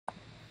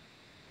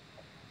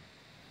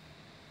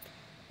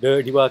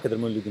د ډیوا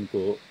قدرمن لیدونکو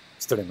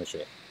ستړي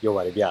مشه یو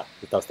واري بیا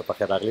تاسو ته په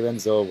خیر راغلی وم.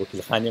 زه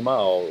وکیل خان یم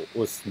او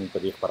اوس موږ په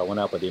دې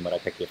خپرونه په دې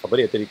مرکه کې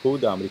خبرې اترې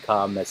کوو د امریکا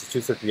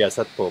میساچوسټ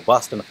ریاست په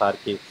باستون ښار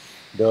کې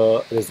د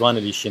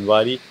رضوان علي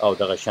شینواری او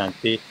دغه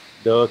شانتي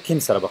د کین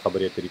سره به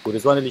خبرې اترې کوو.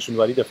 رضوان علي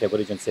شینواری د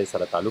خیبر ایجنسۍ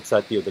سره تعلق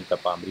ساتي او دلته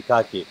په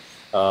امریکا کې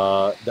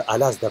د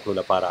اعلی زده کړو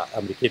لپاره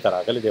امریکې ته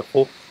راغلی دی،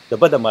 خو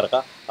د بده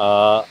مرغه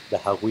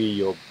د هغوی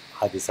یو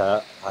حادثه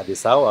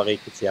او هغې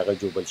کې چې هغه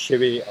ژوبل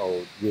شوی او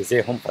ویزې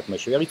هم ختمه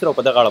شوې. هغې سره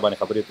په دغه اړه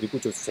باندې خبرې اترې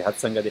کوو چې صحت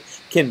څنګه دی.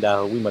 کین د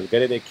هغوی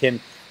ملګری دی، کین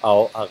او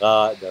هغه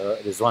د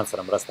رضوان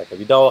سره مرسته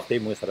کوي. دا وخت یې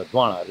موږ سره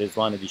دواړه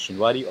رضوان علي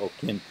شینواری او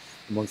کین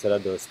موږ سره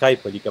د سکایپ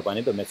په لیکه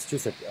باندې د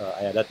میساچوسټ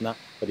ایالت نه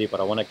په دې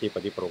خپرونه کې په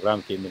دې پروګرام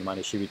کې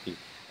مېلمانه شوي دي.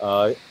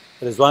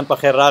 رضوان په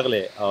خیر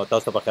راغلی او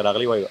تاسو ته په خیر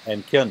راغلی وایو.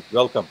 and کین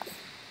ویلکم.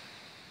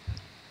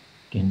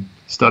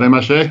 ستړی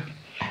مشه.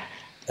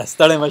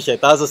 ستړی مشه،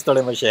 تاسو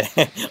ستړی مشه.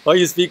 Oh,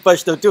 you speak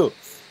Pashto too?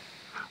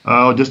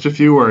 Oh, just a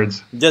few words.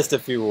 Just a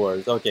few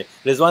words. Okay.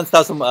 Rizwan,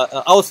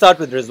 I'll start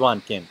with Rizwan,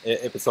 Ken,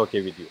 if it's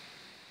okay with you.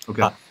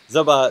 Okay.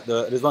 زبا د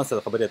رضوان سره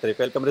خبرې اترې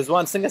پیل کوم.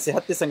 رضوان څنګه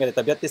صحت دې څنګه دی،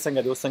 طبیعت دې څنګه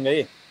دی، اوس څنګه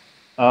یې؟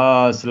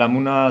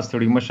 سلامونه،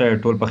 ستړي مشه،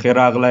 ټول په خیر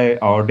راغلی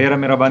او ډیره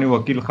مهرباني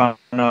وکیل خان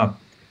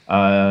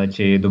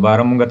چې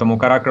دوباره مونږ ته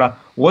موقع راکړه.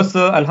 اوس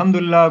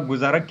الحمدلله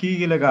ګزاره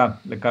کېږي،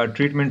 لکه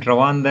ټریټمنټ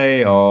روان دی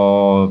او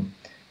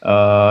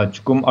چې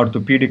کوم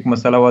ارتوپیډیک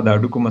مسله وه، د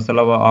هډوکو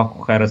مسله وه،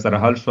 هغه خیر سره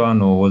حل شوه.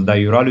 نو اوس دا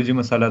یورالوجي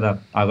مسله ده،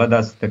 هغه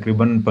داسې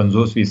تقریبا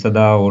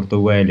 50% ورته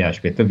وویل یا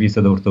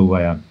 80% ورته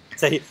ووایم.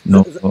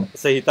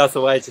 صحیح. تاسو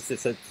وایئ چې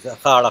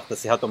ښه اړخ د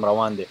صحت هم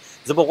روان دی.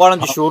 زه به غواړم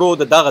چې شروع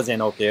د دغه ځای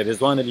نه وکړئ.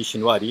 رضوان علي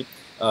شینواری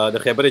د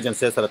خیبر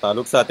ایجنسۍ سره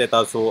تعلق ساتي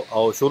تاسو،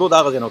 او شروع د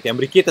هغه ځای نه وکړئ.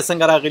 امریکې ته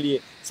څنګه راغلي،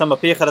 سمه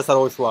پېښه راسره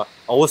وشوه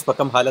او اوس په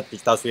کوم حالت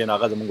کې تاسو یې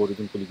هغه زموږ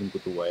اورېدونکو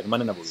ته ووایئ.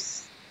 مننه به وي.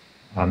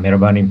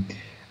 مهرباني.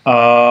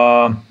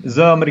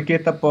 زه امریکې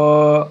ته په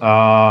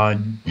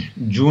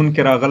جون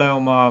کې راغلی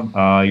وم.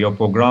 یو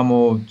پروګرام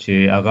و چې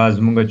هغه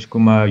زموږ چې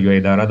کومه یو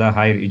اداره ده،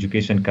 هایر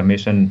ایجوکیشن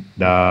کمیشن،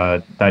 د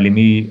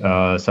تعلیمي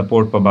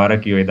سپورټ په باره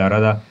کې یو اداره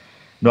ده.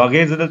 نو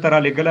هغې زه دلته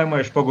رالیږلی یم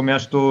 6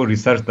 میاشتو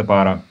ریسرچ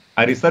دپاره.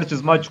 ریسرچ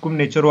زما چې کوم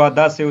نیچر وه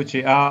داسې و چې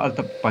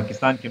هلته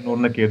پاکستان کې نور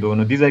نه کېدو.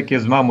 نو دې ځای کې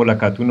زما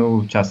ملاقاتونه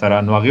و چا سره،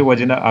 نو هغې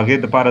وجې نه هغې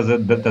دپاره زه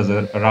دلته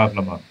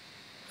راغلم.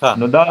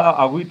 نو دا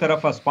هغوی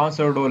طرفه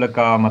سپانسرډ و،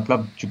 لکه مطلب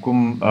چې کوم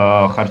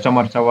خرچه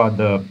مرچه وه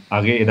د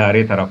هغې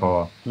ادارې طرفه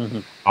وه.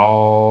 او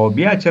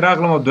بیا چې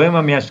راغلم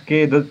دویمه میاشت کې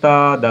دلته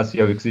داسې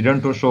یو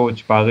اکسیډنټ وشو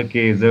چې په هغه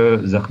کې زه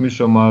زخمي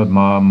شوم،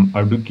 ما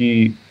هډوکي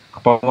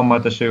خپه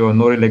ماته شوي او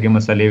نورې لږې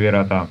مسلې وې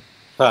راته.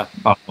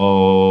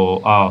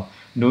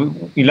 نو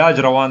علاج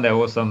روان دی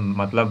اوس هم،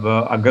 مطلب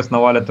اګست نه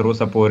واله تر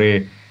اوسه پورې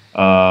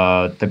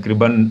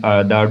تقریبا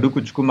د هډوکو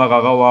چې کوم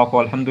هغه وه خو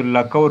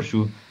الحمدلله کور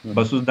شو.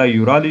 بس اوس دا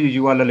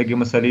یورالوجي والا لږې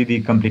مسلې دي،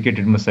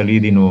 کمپلیکیټډ مسلې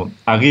دي، نو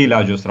هغې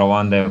علاج اوس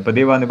روان دی. په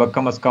دې باندې به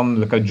کم از کم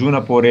لکه جونه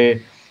پورې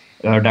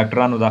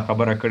ډاکټرانو دا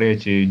خبره کړې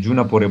چې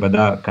جونه پورې به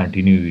دا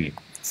کنټینیو وي.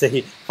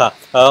 صحیح. ښه،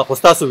 خو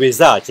ستاسو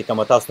ویزا چې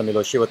کومه تاسو ته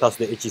میلاو شوې، تاسو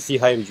د HEC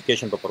هایر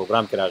ایجوکیشن په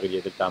پروګرام کې راغلي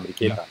دلته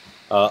امریکې ته،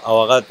 او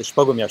هغه د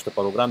 6 میاشتو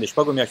پروګرام د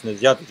 6 میاشتو نه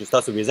زیات چې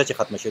تاسو ویزا چې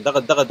ختمه شوې،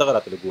 دغه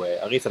راته لږ ووایئ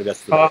هغې سره بیا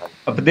څه.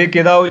 په دې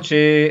کې دا و چې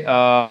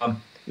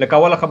لکه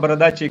اوله خبره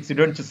دا چې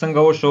اکسیډنټ چې څنګه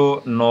وشو،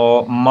 نو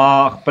ما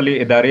خپلې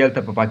ادارې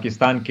هلته په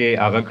پاکستان کې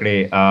هغه کړې،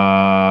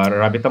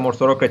 رابطه مو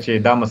ورسره وکړه چې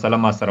دا مسله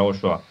ما سره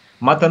وشوه.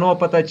 ما ته نه وه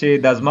پته چې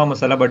دا زما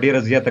مسله به ډېره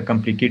زیاته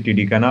کمپلیکیټډ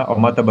وي که نه، او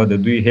ما ته به د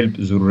دوی هیلپ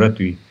ضرورت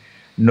وي.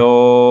 نو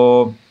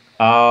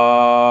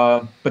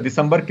په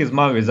دسمبر کې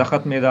زما ویزا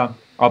ختمې ده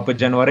او په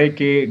جنوري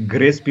کې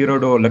ګریس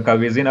پیریډ و، لکه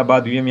ویزې نه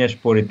بعد 2 میاشت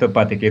پورې ته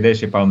پاتې کېدی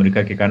شي په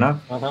امریکا کې که نه.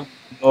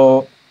 نو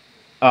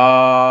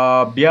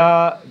بیا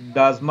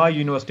دا زما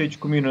یونیورسټۍ چې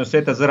کوم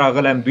یونیورسټۍ ته زه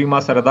راغلی یم، دوی ما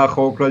سره دا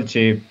ښه وکړل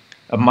چې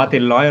ما ته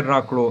لایر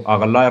راکړو.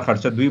 هغه لایر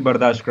خرچه دوی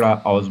برداشت کړه،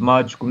 او زما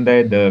چې کوم دی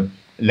د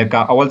لکه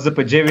اول زه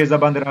په جې ویزا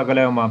باندې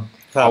راغلی یم،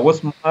 او اوس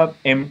ما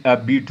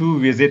B2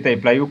 ویزې ته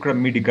اپلای وکړم،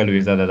 میډیکل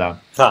ویزا ده دا.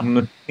 نو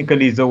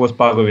ټیکنیکلي زه اوس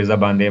په هغه ویزا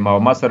باندې یم، او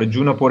ما سره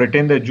جونه پورې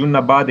ټین دی. جون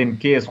نه بعد ان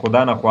کیس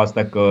خدا نه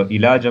خواسته که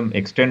علاج هم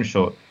ایکسټینډ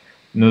شو،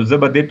 نو زه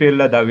به دې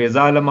پیله دا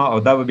ویزا علم، او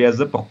دا به بیا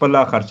زه په خپله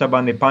خرچه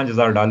باندې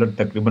 $5000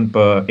 تقریبا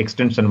په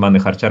ایکسټنشن باندې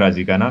خرچه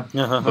راځي که نه،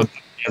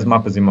 زما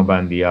په ذمه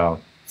باندې. یا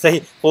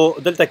صحیح. خو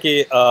دلته کې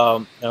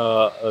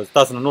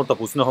تاسو نه نور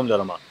تپوسونه هم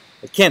لرم.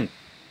 Ken,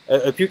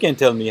 if you can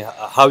tell me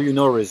how you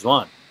know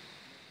Rizwan.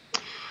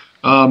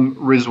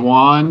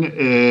 Rizwan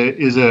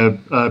is a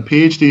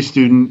PhD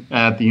student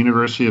at the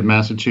University of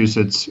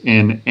Massachusetts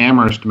in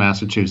Amherst,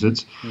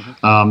 Massachusetts.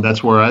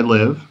 That's where I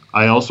live.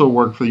 I also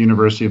work for the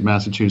University of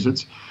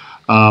Massachusetts.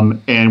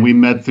 And we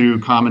met through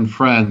common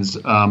friends.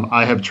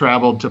 I have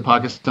traveled to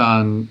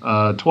Pakistan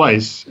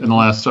twice in the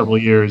last several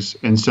years,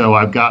 and so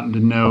I've gotten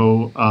to know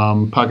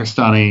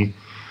Pakistani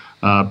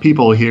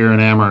people here in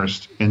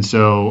Amherst, and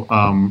so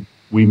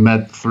we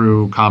met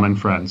through common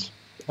friends.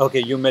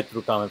 Okay, you met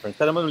through common friends.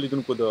 تر منو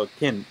لیدونکو د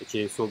کین چې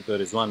څوک د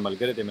رضوان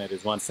ملګری دی،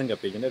 رضوان څنګه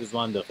پیژنې؟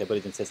 رضوان د خیبر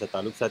ایجنسۍ سره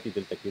تعلق ساتي،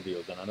 دلته کې د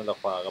یو زنانه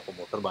لخوا هغه په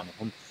موټر باندې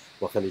هم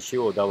وخلی شي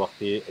او دا وخت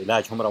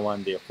علاج هم روان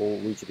دی خو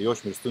وایي چې د یو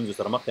شمېر ستونزو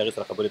سره مخ دی هغې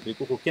سره خبرې پرې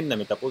کوو خو کین نه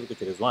مې تپوس وکړو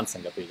چې رضوان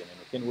څنګه پېژنې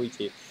نو کین وایي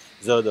چې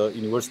زه د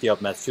یونیورسټي اف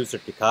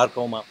میساچوسټ کې کار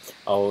کوم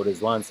او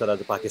رضوان سره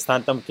د پاکستان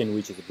ته هم کین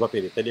وایي چې زه 2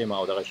 پیرې تللی یم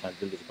او دغه شان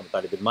دلته چې کوم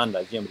طالب علمان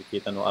راځي امریکې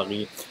ته نو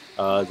هغې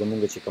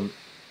زمونږ چې کوم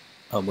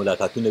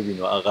ملاقاتونه وي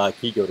نو هغه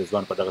کېږي او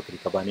رضوان په دغه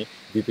طریقه باندې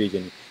دوی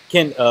پېژني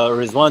Ken,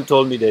 Rizwan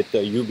told me that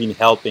you've been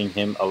helping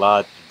him a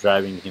lot,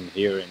 driving him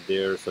here and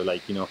there, so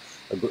like, you know,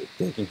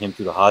 taking him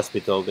to the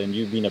hospital, and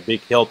you've been a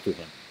big help to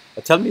him.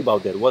 Tell me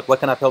about that. What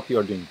kind of help you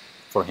are doing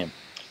for him?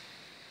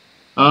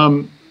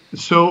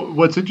 So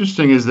what's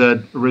interesting is that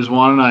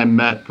Rizwan and I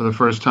met for the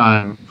first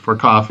time for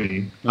coffee,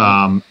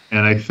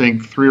 and I think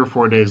 3 or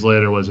 4 days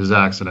later was his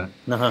accident.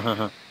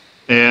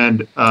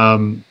 And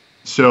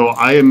so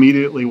I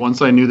immediately,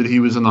 once I knew that he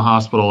was in the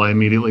hospital, I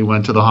immediately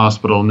went to the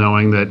hospital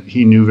knowing that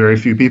he knew very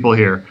few people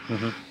here.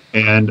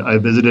 And I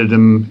visited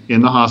him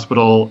in the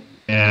hospital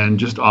and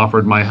just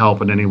offered my help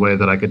in any way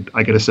that I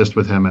could assist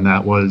with him. And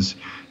that was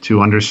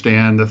to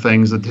understand the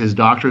things that his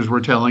doctors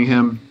were telling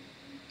him.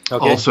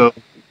 Okay. Also,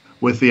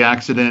 with the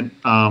accident,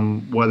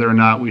 whether or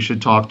not we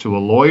should talk to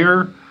a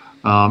lawyer.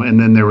 And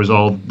then there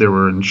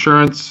were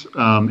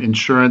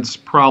insurance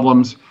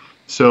problems.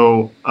 So,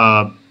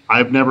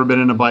 I've never been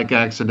in a bike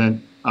accident,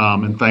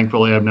 and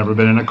thankfully I've never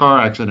been in a car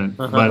accident.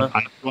 But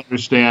I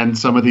understand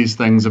some of these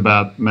things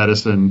about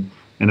medicine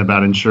and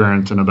about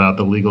insurance and about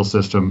the legal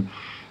system.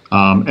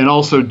 And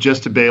also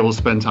just to be able to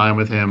spend time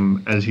with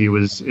him as he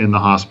was in the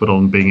hospital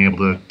and being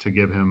able to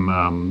give him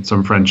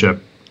some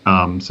friendship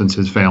since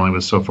his family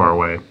was so far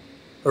away.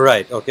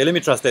 Right. Okay, let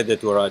me translate that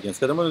to our audience.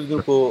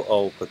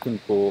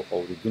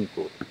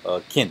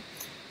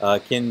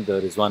 کین د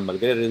رضوان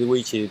ملګری دی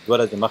وایي چې 2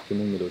 ورځې مخکې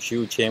موږ ملو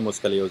شوي چې هم اوس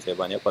کله یو ځای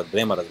باندې په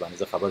 3مه ورځ باندې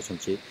زه خبر شوم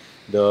چې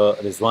د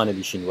رضوان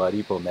علي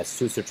شینواری په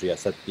میساچوسټ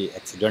ریاست کې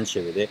اکسیډنټ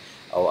شوی دی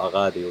او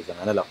هغه د یو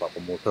زنانه لخوا په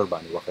موټر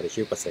باندې وخوړی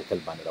شوی په سایکل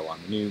باندې روان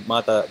و نو ما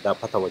ته دا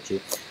پته وه چې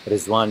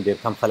رضوان ډېر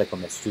کم خلک په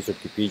میساچوسټ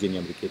کې پیژني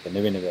امریکې ته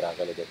نوی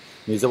راغلی دی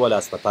نو زه ولې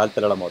هسپتال ته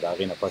لاړم او د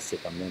هغې نه پس چې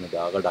کوم دی نو د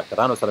هغه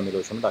ډاکټرانو سره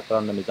ملو شوم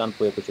ډاکټرانو نه مې ځان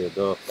پوه کړو چې د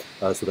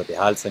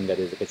صورتحال څنګه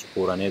دی ځکه چې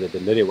کورنۍ د ده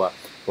لرې وه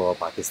په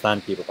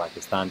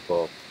پاکستان په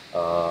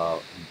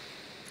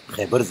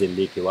خیبر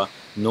ضلعې کې وه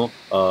نو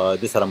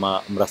د سره ما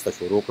مرسته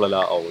شروع کړله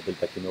او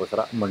دلته کې مې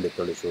ورسره منډې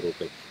تړلې شروع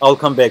کړې او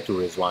کم بیک ټو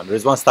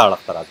رضوان ستا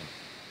اړخ ته راځم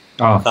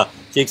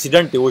چې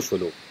اکسیډنټ یې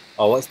وشولو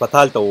او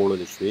هسپتال ته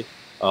وړل شوې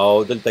او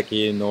دلته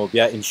کې نو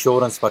بیا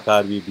انشورنس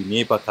پکار وي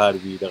بیمې پکار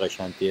وي دغه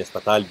شانتې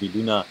هسپتال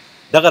بیلونه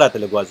دغه راته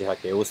لږ واضحه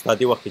کوي اوس تا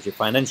دې وخت کې چې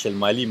فاینانشل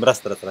مالي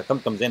مرسته راسره کم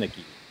ځای نه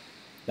کېږي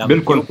د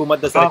امریکې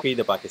حکومت د سره کوي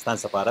د پاکستان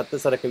سفارت د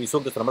سره کوي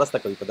څوک د سره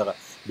مرسته کوي په دغه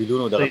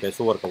بیلونو دغه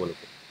پیسو ورکولو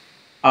کې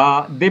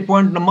د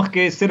پوینټ نه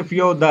مخکې صرف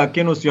یو د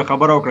کینوس یو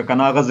خبره وکړه که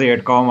نه هغه زه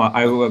ایډ کوم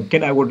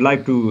I would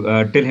like to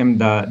tell him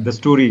the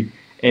story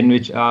in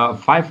which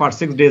 5 or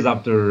 6 days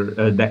after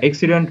the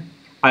accident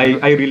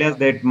I realized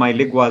that my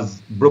leg was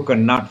broken,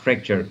 not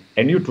fractured,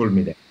 and you told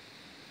me that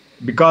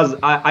because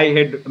I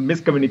had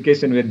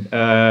miscommunication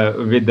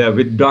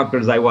with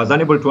doctors. I was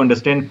unable to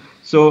understand.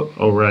 So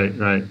right.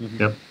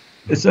 Yep.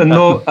 So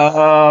no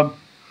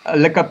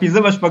لکه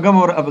 15 شپږم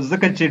اور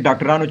ځکه چې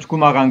ډاکټرانو چې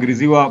کوم هغه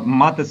انګریزي وه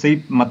ما ته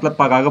صحیح مطلب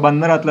په هغه باندې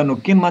نه راتله نو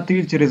کین ما ته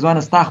ویل چې رضوان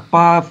ستا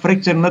خپه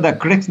فریکچر نه ده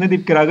کریکس نه دي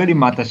پکې راغلي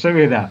ماته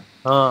شوې ده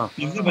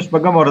 15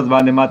 شپږم ورځ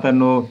باندې ما ته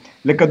نو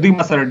لکه دوی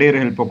ما سره ډېر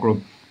هیلپ وکړو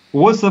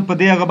اوس په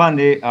دې هغه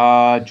باندې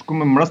چې کوم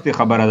مرستې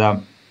خبره ده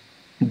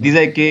دې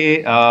ځای کې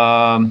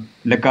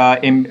لکه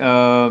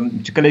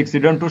چې کله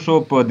اکسیډنټ وشو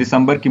په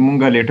دسمبر کې مونږ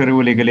لیټر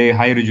ولېږلې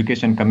هایر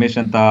ایجوکیشن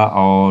کمیشن ته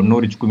او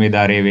نورې چې کومې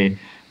ادارې وې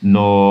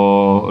نو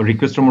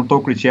ریکویسټ مو ورته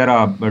وکړي چې یاره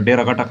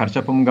ډېره غټه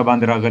خرچه په موږ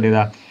باندې راغلې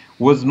ده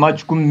اوس ما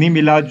چې کوم نیم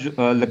علاج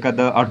لکه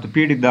د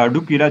ارتوپیډیک د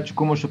هډوکو علاج چې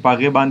کوم شو په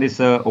هغې باندې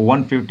څه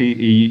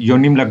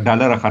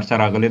 $150 خرچه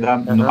راغلې ده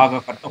نو هغه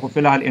خرچه خو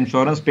فلحال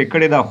انشورنس پې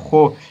کړې ده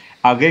خو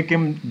هغې کې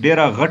هم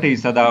ډېره غټه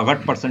حصه ده غټ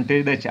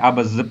پرسنټیج دی چې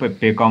به زه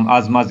پې کوم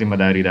زما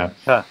ذمهداري ده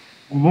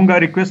مونږ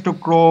ریکویسټ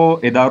وکړو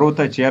ادارو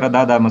ته چې یاره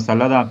دا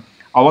مسله ده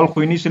اول خو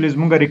انیشلی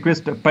زمونږ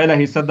ریکویسټ پیله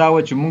حصه دا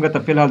وه چې مونږ ته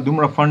فلحال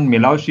دومره فنډ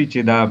میلاو شي چې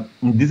د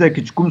دې ځای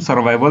کې چې کوم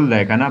سروایول دی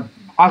که نه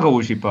هغه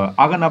وشي په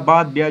هغه نه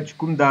بعد بیا چې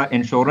کوم د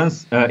انشورنس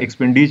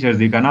ایکسپینډیچرز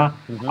دي که نه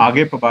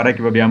هغې په باره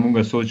کې به بیا مونږ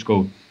سوچ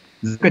کوو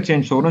ځکه چې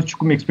انشورنس چې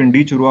کوم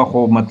ایکسپینډیچر وه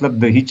خو مطلب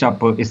د هیچا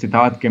په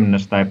استطاعت کې هم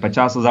نشته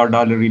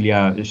 $50,000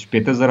 یا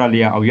 $80,000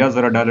 یا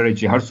 $80,000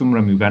 چې هر څومره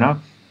مې که نه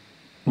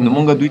نو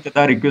مونږ دوی ته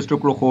دا ریکویسټ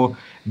وکړو خو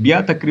بیا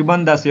تقریبا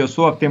داسې یو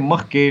څو هفتې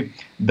مخکې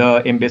د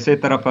ایمبیسۍ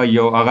طرفه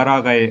یو هغه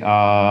راغی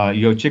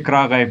یو چیک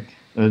راغی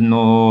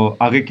نو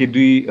هغې کې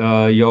دوی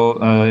یو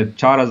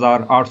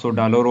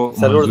 $4,800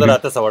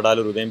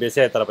 $4,800 د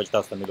ایمبیسۍ طرفه چې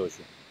تاسو ته ملو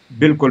شو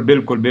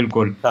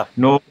بالکل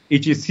نو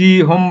ایچ سی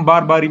هم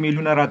بار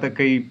ایمیلونه راته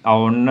کوي او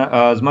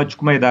زما چې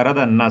کومه اداره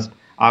ده نسټ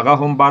هغه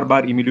هم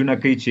بار ایمیلونه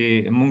کوي چې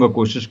مونږ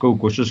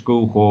کوشش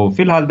کوو خو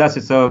فلحال داسې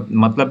څه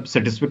مطلب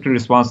سیټسفیکټري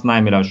ریسپانس نه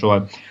ملا شو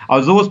او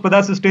زه اوس په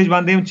داسې سټیج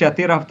باندې یم چې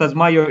 13 هفته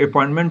زما یو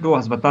اپوینټمنټ و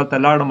هسپتال ته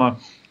لاړم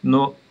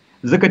نو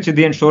ځکه چې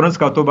د انشورنس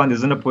کاوتو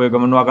باندې زه نه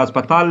پوهېږم نو هغه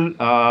هسپتال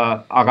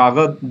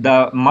هغه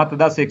د ماته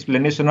داسې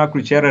ایکسپلینیشن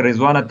راکړو چې یاره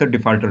رضوانه ته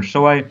ډیفالټر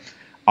شوی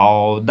او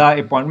دا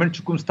اپوینټمنټ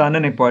چې کوم ستا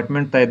نن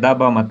اپوینټمنټ ته دا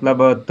به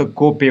مطلب ته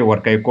کوپې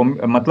ورکوې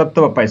کوم مطلب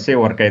ته به پیسې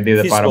ورکوې دې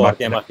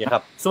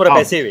دپاره څومره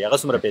پیسې وي هغه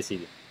څومره پیسې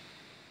دي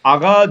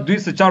هغه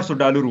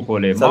 $200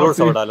 وخولې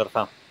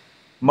 $400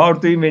 ما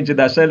ورته ویل چې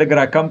دا شی لږ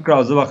راکم کړه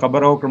او زه به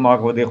خبره وکړم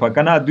هغه دی خو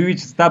که نه دوی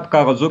چې ستا په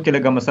کاغذو کې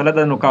لږه مسله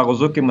ده نو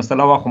کاغذو کې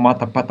مسله وه خو ما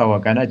ته پته وه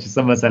که نه چې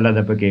څه مسله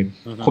ده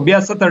پکې خو بیا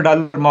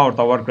 $70 ما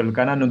ورته ورکړل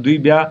که نه نو دوی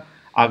بیا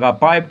هغه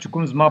پایپ چې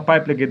کوم زما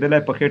پایپ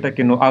لګېدلی په خېټه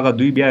کې نو هغه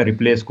دوی بیا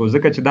ریپلیس کو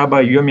ځکه چې دا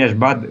به یو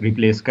میاشت بعد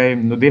ریپلیس کوي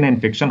نو دې نه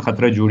انفیکشن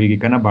خطره جوړېږي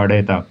که نه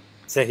باډۍ ته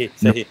صحیح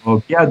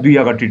بیا دوی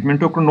هغه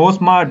ټریټمنټ وکړو نو اوس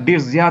ما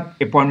ډېر زیات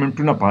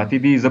اپوینټمنټونه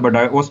پاتې دي زه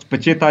به اوس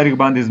په 6 تاریخ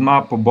باندې زما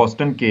په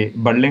بوسټن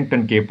کې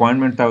برلنګټن کې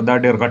اپوینټمنټ دی او دا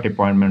ډېر غټ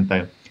اپوینټمنټ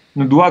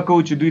دی نو دعا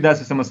کوو چې دوی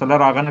داسې څه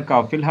مسله راغنه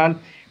کا فی الحال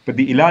په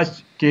دې علاج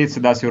کې څه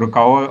داسې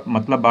رکاوه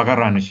مطلب هغه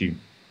رانه شي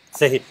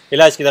صحیح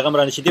علاج کې دغه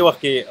رانه شي دې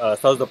وخت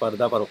کې تاسو د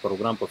پردا پر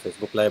پروګرام په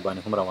فیسبوک لایو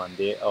باندې هم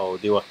روان دی او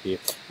دې وخت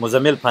کې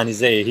مزمل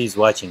پانیزه هی از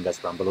واچینګ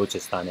اس فرام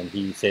بلوچستان and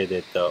he said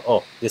that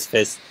oh this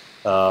face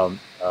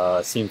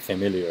seemed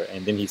familiar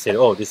and then he said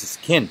oh this is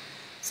Ken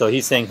so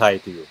he's saying hi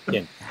to you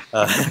Ken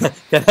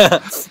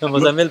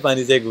مزمل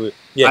پانیزه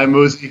yeah I'm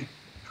Muzi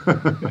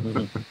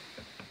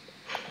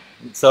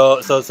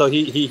so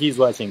he's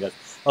watching us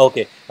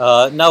okay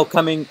now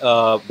coming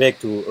back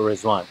to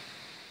Rizwan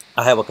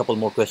I have a couple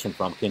more questions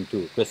from Ken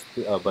too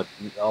but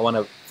I want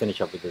to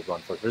finish up with Rizwan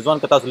first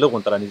Rizwan ka tاسو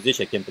لږ تر نږدې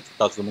شئ Ken ته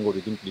تاسو موږ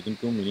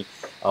لیدونکو ومني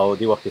او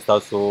دې وخت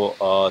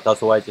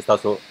تاسو وایي چې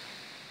تاسو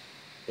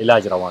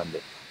علاج روان دی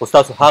او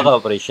تاسو هغه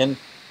اپریشن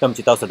کوم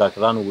چې تاسو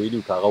ډاکټرانو ویلو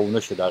هغه ونه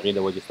شو د هغې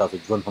له وجې تاسو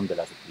ژوند هم د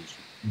لاسه تللی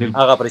شي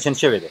هغه اپریشن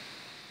شوی دی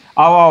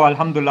او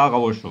الحمدلله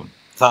هغه وشو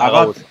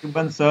هغه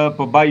تقریبا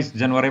په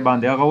 22 جنوري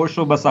باندې هغه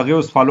وشو بس هغې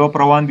اوس فالو اپ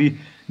روان دي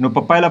نو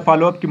په پایله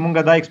فالو اپ کې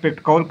مونږ دا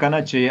ایکسپیکټ کول کنه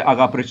چې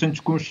هغه اپریشن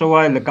چې کوم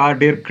شوی لکه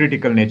ډېر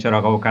کریټیکل نیچر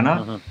هغه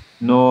وکنه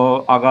نو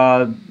هغه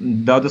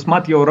د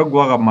دسمات یو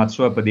رګ هغه مات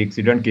شوی په دې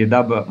اکسیډنټ کې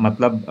دا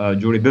مطلب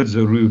جوړېدل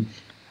ضروري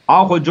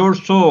خو جوړ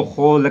شو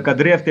خو لکه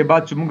 3 هفتې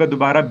بعد چې مونږ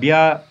دوباره بیا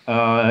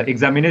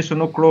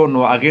ایگزامینیشن وکړو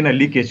نو هغې نه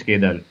لیکیج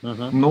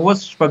کېدل نو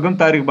اوس 6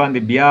 تاریخ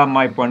باندې بیا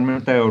ما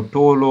اپوینټمنټ ته یو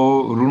ټولو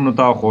رونو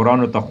ته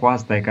خورانو ته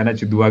خواست دی که نه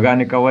چې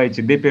دعاګانې کوئ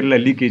چې دې پېرله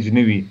لیکیج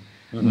نه وي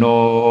نو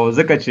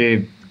ځکه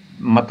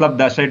چې مطلب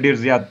دا شی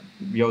ډېر زیات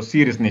یو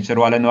سیریس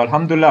نیچر والی نو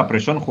الحمدلله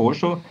اپریشن خو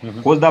وشو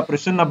خو اوس د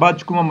اپریشن نه بعد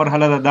چې کومه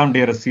مرحله ده دا هم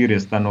ډېره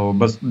سیریس ده نو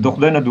بس د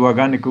خدای نه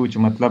دعاګانې کوو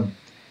چې مطلب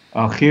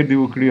خیر دی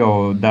وکړي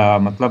او دا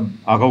مطلب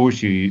هغه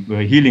وشي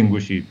هیلینګ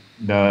وشي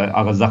د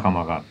هغه زخم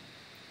هغه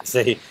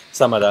صحیح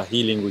سمه ده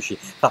هیلینګ وشي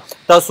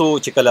تاسو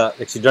چې کله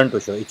اکسیډنټ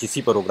وشو ایچ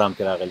سی پروګرام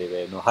کې راغلی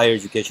وی نو هایر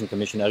ایجوکیشن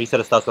کمیشن هغې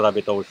سره ستاسو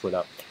رابطه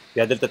وشوله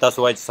بیا دلته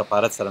تاسو وایي چې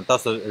سفارت سره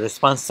تاسو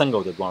ریسپانس څنګه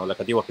و د دوانو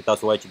لکه دې وخت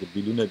تاسو وایي چې د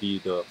بیلونه دي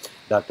د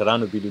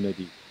ډاکټرانو بیلونه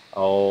دي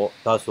او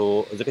تاسو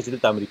ځکه چې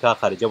دلته امریکا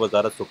خارجه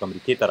وزارت څوک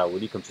امریکې ته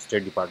راولي کوم چې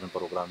سټیټ ډپارټمنټ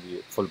پروګرام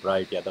وي فل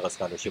برایټ یا دغه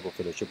سکالرشپ او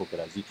فیلوشپو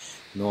کې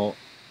راځي نو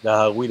د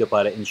هغوی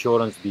لپاره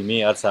انشورنس بیمې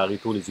هر څه هغې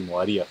ټولې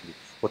ذمواري اخلي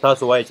خو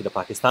تاسو وایئ چې د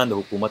پاکستان د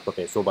حکومت په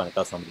پیسو باندې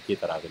تاسو امریکې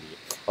ته راغلي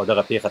او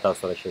دغه پیښه تاسو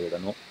سره شوې ده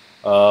نو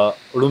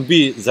لومبي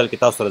ځل کې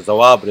تاسو سره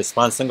ځواب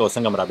ریسپانس څنګه او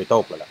څنګه مرابطه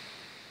وکړله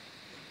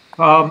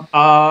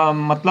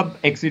مطلب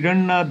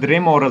اکسیډنټ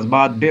درېیمه ورځ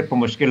بعد ډېر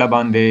په مشکله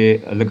باندې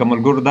لکه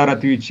ملګرو دا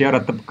راته وي چې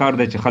یاره ته پکار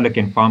دی چې خلک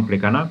انفارم کړي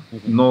که نه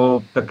نو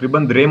تقریبا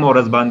درېیمه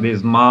ورځ باندې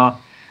زما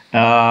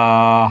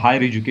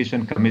هایر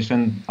ایجوکیشن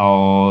کمیشن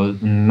او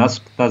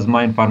نسک ته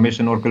زما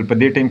انفارمیشن ورکړل په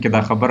دې ټایم کې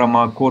دا خبره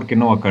ما کور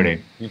کې نه وه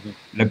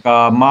کړې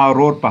لکه ما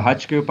رور په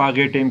حج کې په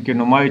هغې ټایم کې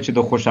نو ما چې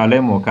د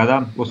خوشحالۍ موقع ده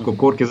اوس که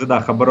کور کې زه دا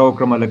خبره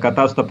وکړم لکه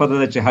تاسو ته پته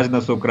ده چې حج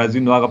نه څوک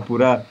راځي نو هغه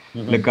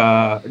پوره لکه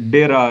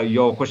ډېره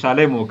یو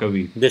خوشحالۍ موقع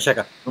وي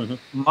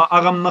بېشکه ما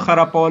هغه هم نه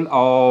خرابول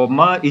او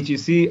ما ایچ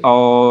سی او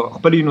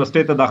خپل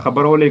یونیورسټۍ ته دا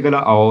خبره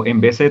ولېږله او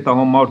ایمبیسۍ ته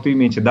هم ما ورته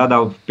ویل چې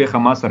دا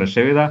پیښه ما سره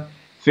شوې ده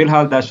فی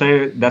الحال دا شی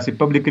داسې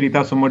پبلیکلی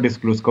تاسو مه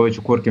ډسکلوز کوئ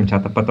چې کور کې هم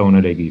چاته پته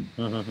ونه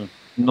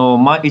لګي نو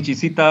ما ایچ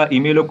سی ته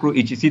ایمیل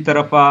وکړو ایچ سی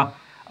طرفه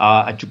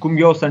چې کوم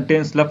یو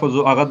سنټینس لفظ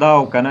هغه دا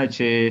او که نه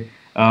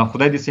چې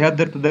خدای دې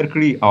صحت درته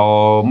درکړي او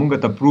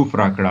مونږ ته پروف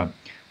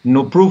راکړه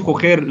نو پروف خو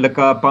خیر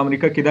لکه په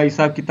امریکا کې دا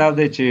حساب کتاب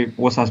دی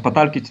چې اوس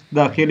هسپتال کې چې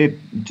داخل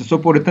چې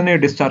څو پورې ته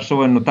نه ډسچارج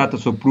شوی نو تا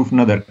ته څوک پروف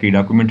نه درکړي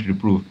ډاکومنټري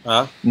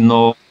پروف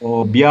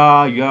نو بیا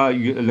یا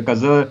لکه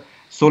زه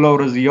 16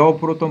 ورځې یو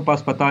پروت وم په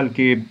هسپتال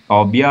کې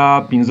او بیا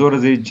 15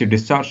 ورځې چې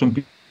ډسچارج شوم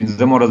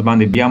 15 ورځ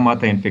باندې بیا ما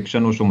ته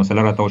انفیکشن وشو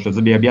مسله راته وشوه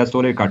زه بیا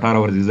 16 که 18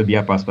 ورځې زه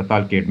بیا په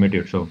هسپتال کې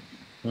اډمیټډ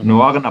شوم نو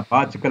هغه نه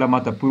بعد چې کله ما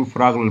ته پروف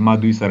راغلل ما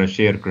دوی سره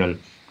شیر کړل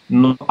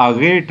نو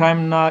هغې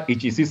ټایم نه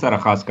ایچ سی سره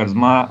خاص کر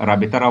زما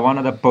رابطه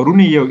روانه ده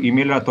پرون یو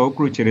ایمیل راته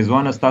وکړو چې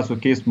رضوان ستاسو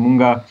کیس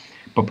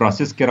مونږه په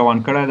پروسس کې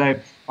روان کړی دی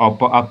او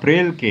په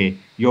اپریل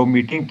کې یو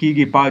میټینګ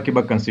کیږي په کې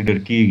به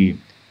کنسیډر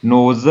کیږي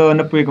نو زه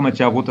نه پوهېږم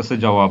چې هغو ته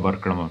څه جواب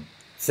ورکړم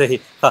صحیح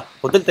ها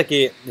خو دلته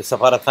کې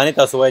سفارتخانې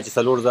تاسو وایي چې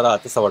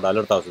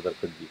 $4,800 تاسو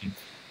درکړي دي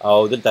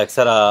او دلته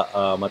اکثره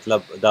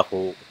مطلب دا خو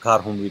کار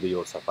هم وي د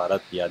یو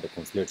سفارت یا د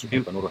کنسولیټ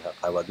چې په نورو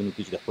هیوادونو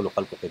کې چې د خپلو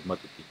خلکو خدمت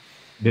وکړي.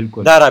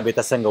 بالکل دا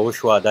رابطه څنګه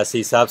وشوه؟ داسې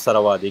حساب سره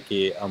وه دې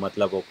کې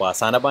مطلب په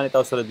اسانه باندې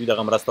تاسو سره دوی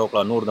دغه مرسته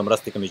وکړه؟ نور د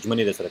مرستې کومې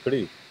ژمنې در سره کړي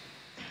دي؟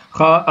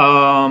 ښه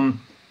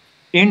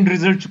اینډ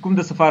ریزلټ چې کوم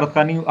د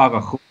سفارتخانې هغه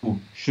ښه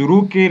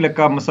شروع کې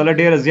لکه مسله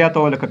ډېره زیاته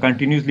وه، لکه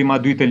کنټینیوسلی ما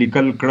دوی ته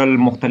لیکل کړل،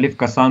 مختلف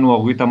کسانو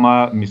هغوی ته ما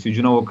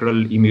میسیجونه وکړل،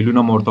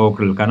 ایمیلونه مو ورته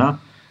وکړل که نه.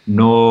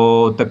 نو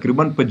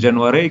تقریبا په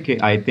جنوري کې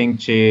آی تھنک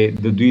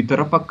چې د دوی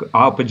طرفه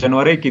په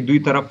جنوري کې دوی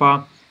طرفه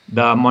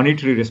د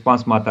مانیټري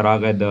ریسپانس ماته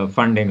راغی د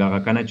فنډینګ هغه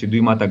کنه چې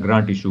دوی ماته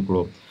ګرانټ ایشو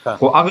کړو.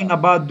 خو هغه نه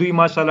بعد دوی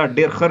ماشاءالله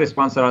ډېر ښه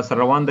ریسپانس را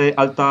سره روان دی.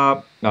 هلته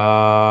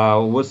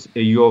اوس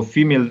یو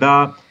فیمیل دا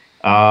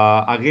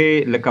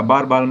هغې لکه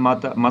بار بار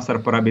ما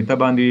سره په رابطه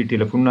باندې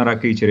ټلیفونونه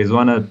راکوي چې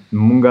رضوانه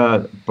مونږ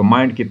په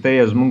مایند کې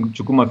ته زمونږ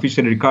چې کوم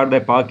افیشل ریکارډ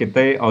دی په هغه کې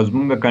ته او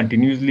زمونږ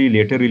کنټینیوسلی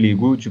لیټر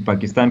لیږو چې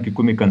پاکستان کې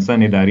کومې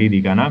کنسرن ادارې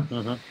دي که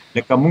نه،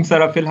 لکه مونږ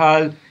سره فی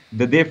الحال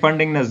د دې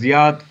فنډینګ نه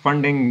زیات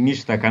فنډینګ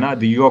نشته که نه،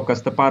 د یو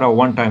کس لپاره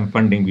ون ټایم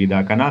فنډینګ وي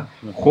دا که نه.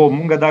 خو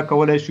مونږ دا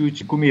کولی شو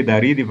چې کومې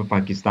ادارې دي په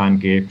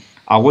پاکستان کې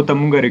هغو ته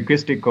مونږ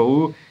ریکویسټ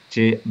کوو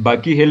چې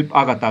باقي هیلپ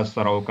هغه تاسو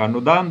سره وکړه.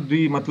 نو دا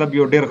دوی مطلب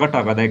یو ډېر غټ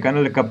هغه دی که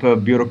نه، لکه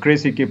په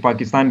بیوروکراسي کې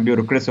پاکستان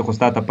بیوروکراسي خو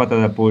ستا ته پته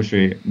ده پوه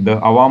شوې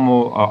د عوامو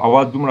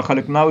اواز دومره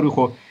خلک نه اوري،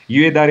 خو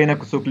یو ادارې نه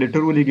که څوک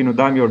لیټر ولیږي نو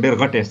دا هم یو ډېر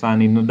غټ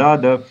احسان دی. نو دا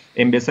د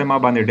امبیسۍ ما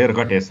باندې ډېر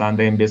غټ احسان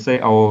دی، امبیسۍ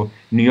او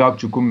نیویارک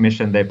چې کوم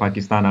میشن دی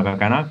پاکستان هغه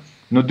که نه.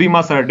 نو دوی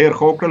ما سره ډېر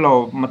ښه وکړل او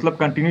مطلب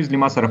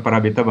کنټینیوسلی ما سره په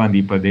رابطه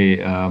باندې په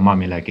دې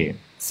معامله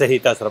کې صحیح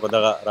تا سره په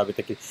دغه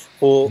رابطه کې.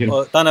 خو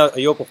تا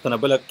نه یو پوښتنه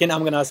بله can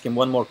I'm going to ask him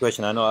one more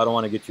question. I know I don't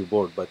want to get you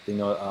bored, but you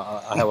know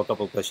I have a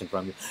couple of questions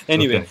from you.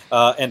 Anyway,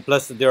 okay. And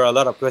plus there are a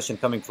lot of questions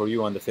coming for you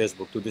on the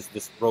Facebook too.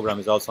 This program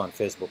is also on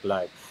Facebook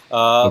Live.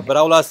 Okay. But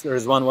I will ask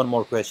Rizawan one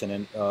more question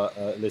and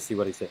let's see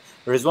what he says.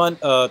 Rizawan,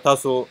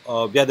 تاسو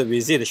بیا د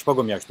ویزې د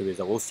شپږو میاشتو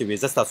ویزه اوس چې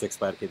ویزه ستاسو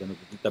ایکسپایر کېده نو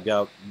دلته بیا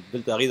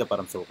دلته هغې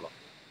دپاره هم څه وکړه؟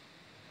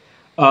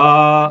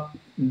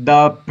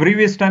 دا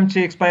پریویس ټایم چې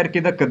ایکسپایر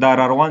کېده که دا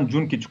را روان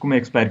جون کې چې کومه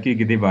ایکسپایر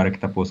کېږي دې باره کې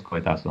تپوس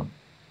کوئ تاسو؟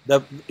 د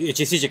ایچ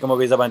سی چې کومه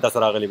ویزه باندې تاسو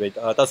راغلي وئ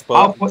تاسو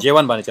په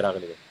جیون باندې چې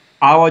راغلي وئ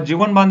او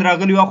جیون باندې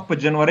راغلي وو په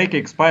جنوري کې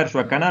ایکسپایر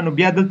شو کنه. نو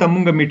بیا دلته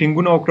مونږ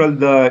میټینګونه وکړل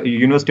د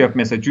یونیورسيټي اف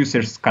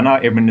میساچوسټس کنه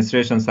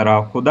ایډمنسټریشن سره.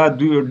 خدا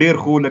ډیر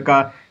خو لکه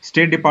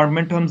سټیټ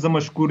ډپارټمنټ هم زه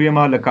مشکور یم،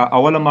 لکه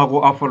اوله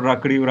ماغو افر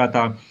راکړی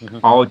وراته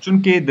او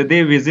چونکې د دې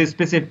ویزې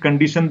سپیسیفیک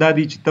کنډیشن دا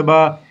دی چې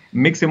تبا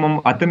میکسیمم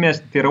اته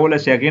میاشتې تیرول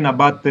شي هغې نه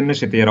بعد ته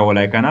نشي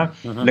تیرولی که نه،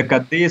 لکه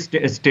دې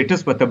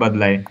سټیټس به ته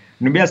بدلی.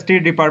 نو بیا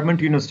سټیټ ډپارټمنټ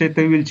یونیورسټۍ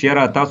ته ویل چې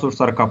یاره تاسو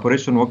سره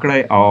کاپوریشن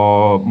وکړئ او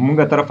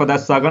مونږ طرفه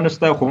داسې ساغه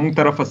نشته، خو مونږ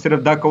طرفه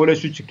صرف دا کولی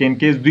شو چې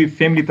کینکیز دوی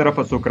فیملی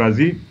طرفه څوک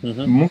راځي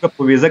مونږ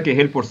په ویزه کې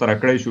هیلپ ورسره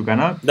کړی شو که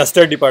نه. د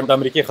سټیټ ډپارټمنټ د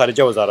امریکې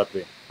خارجه وزارت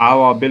وي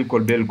او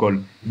بالکل بالکل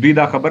دوی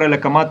دا خبره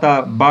لکه ماته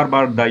بار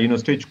بار د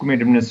یونیورسټۍ چې کوم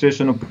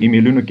ایډمنسټریشن په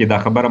ایمیلونو کې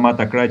دا خبره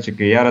ماته کړه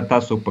چې یاره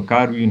تاسو په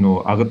کار وي نو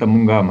هغه ته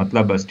مونږ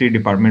مطلب سټیټ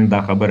ډپارټمنټ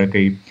دا خبره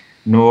کوي.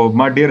 نو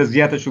ما ډیره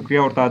زیاته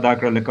شکریه ورته ادا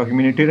کړه، لکه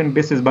هیومانیټیرین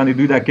بیسس باندې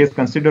دوی دا کیس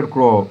کنسیډر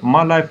کړو.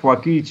 ما لایف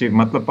واقعي چې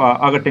مطلب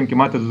هغه ټایم کې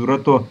ماته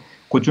ضرورت و،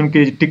 خو چونکې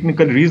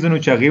ټیکنیکل ریزن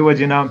چې هغې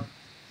وجې نه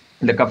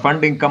لکه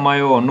فنډینګ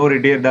کمایو او نورې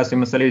ډېر داسې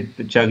مسلې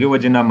چې هغې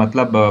وجې نه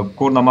مطلب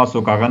کور نه ما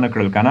څوک هغه نه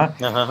کړل که نه.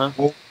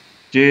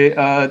 چې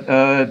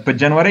په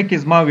جنوري کې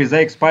زما ویزا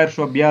ایکسپایر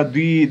شو، بیا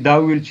دوی دا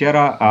ویل چې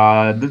یاره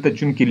دلته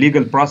چونکې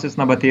لیګل پروسس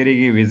نه به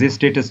تېرېږي، ویزې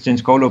سټیټس چینج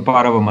کولو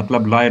لپاره به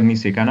مطلب لایر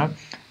نیسي که نه.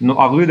 نو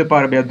هغوی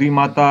دپاره بیا دوی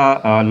ماته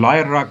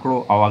لایر راکړو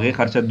او هغې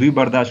خرچه دوی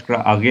برداشت کړه.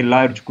 هغې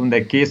لایر چې کوم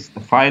دی کیس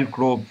فایل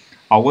کړو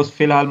او اوس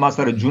فی الحال ما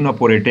سره جونه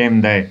پورې ټایم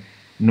دی.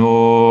 نو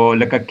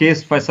لکه کیس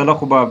فیصله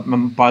خو به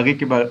په هغې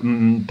کې به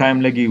ټایم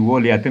لګي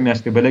ول یا اته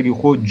میاشتې به لګي،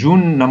 خو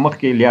جون نه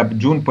مخکې یا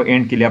جون په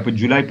اینډ کې یا په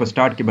جولای په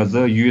سټارټ کې به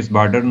زه یو اس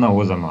بارډر نه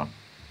وځم.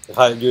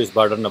 یو اس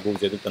بارډر نه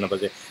بوځې دلته نه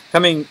بځې.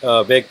 Coming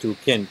back to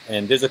Ken,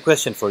 and there's a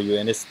question for you,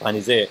 and it's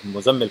Panizeh,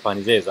 Muzammil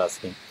Panizeh is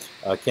asking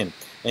Ken,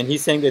 and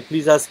he's saying that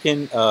please ask Ken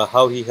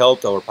how he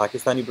helped our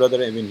Pakistani brother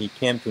and when he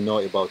came to know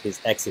about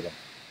his accident.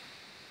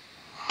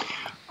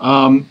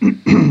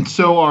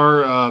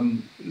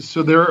 So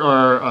there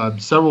are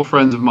several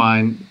friends of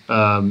mine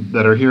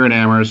that are here in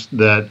Amherst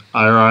that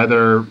are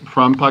either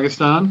from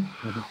Pakistan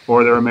or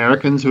they're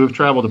Americans who have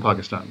traveled to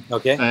Pakistan.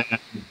 Okay.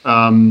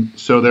 And,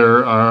 so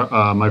there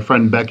are my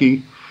friend Becky,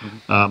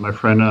 my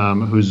friend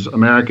who's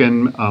American,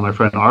 my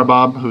friend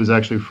Arbab, who's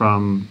actually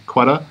from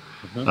Quetta.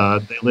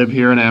 They live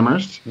here in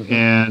Amherst,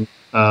 and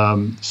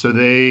so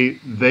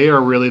they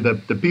are really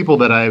the people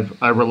that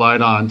I've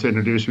relied on to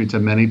introduce me to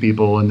many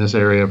people in this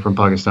area from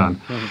Pakistan.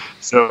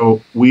 So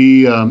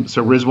so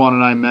Rizwan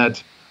and I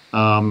met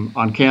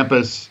on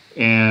campus,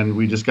 and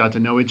we just got to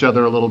know each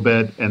other a little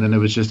bit, and then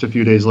it was just a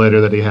few days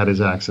later that he had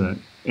his accident,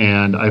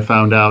 and I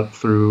found out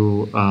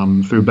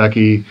through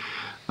Becky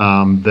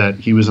that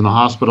he was in the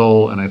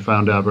hospital, and I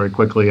found out very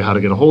quickly how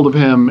to get a hold of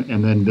him, and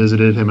then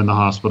visited him in the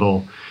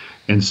hospital.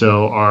 And so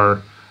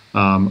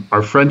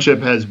Our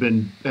friendship has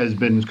been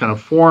kind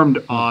of formed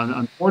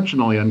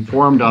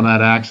unformed on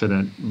that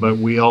accident, but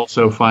we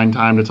also find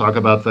time to talk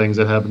about things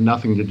that have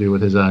nothing to do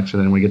with his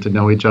accident. We get to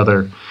know each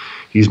other.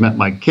 He's met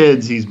my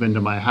kids. He's been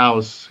to my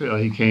house.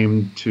 He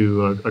came to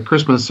a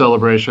Christmas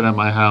celebration at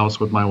my house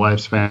with my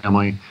wife's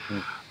family.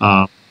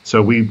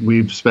 So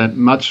we've spent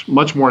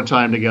much more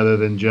time together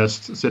than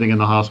just sitting in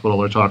the hospital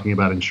or talking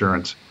about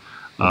insurance.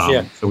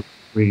 So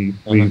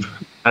we've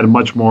had a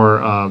much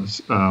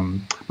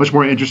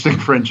more interesting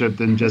friendship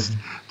than just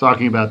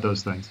talking about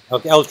those things.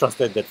 Okay, I'll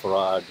translate that for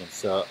our audience.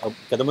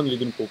 کدمون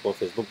لیدونکو په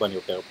فیسبوک باندې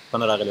یو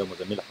پنه راغلی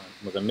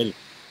مزمل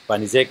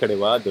باندې ځای کړی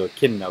وه د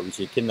کین نه وایي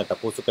چې کین نه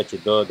تپوس وکړه چې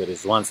د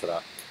رضوان سره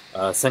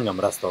څنګه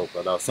مرسته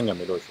وکړه او څنګه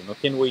میلو شو. نو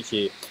کین وایي چې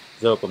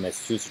زه په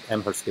میساچوسټس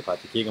امهرست کې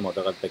پاتې کېږم او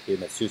دغلته کې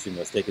میساچوسټس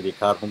یونیورسټۍ کې دې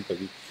کار هم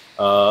کوي.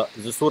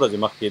 زه څو ورځې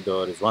مخکې د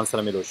رضوان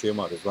سره میلو شوی یم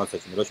او رضوان سره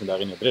چې میلو شوم د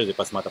هغې نه 3 ورځې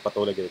پس ما ته پته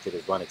ولګېده چې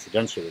رضوان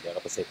اکسیډنټ شوی دی.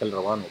 هغه په سایکل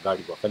روان و،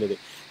 ګاډي وهلی دی،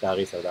 د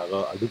هغې سره د هغه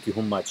هډوکي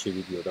هم مات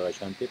شوي دي او دغه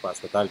شانتې په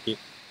هسپتال کې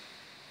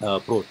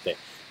پروت دی.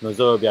 نو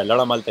زه بیا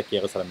لړم هلته کې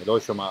هغه سره میلو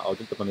شوم او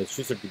دلته په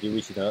میساچوسټس کې دې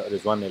وایي چې د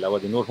رضوان نه علاوه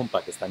د نور هم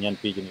پاکستانیان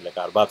پېژني، لکه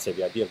ارباب صاحب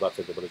یادي، ارباب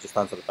صاحب د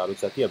بلوچستان سره تعلق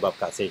ساتي، ارباب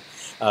کاسۍ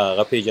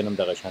هغه پېژنم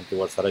دغه شانتې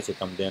ورسره چې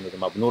کوم دی. نو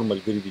زما نور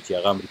ملګري دي چې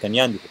هغه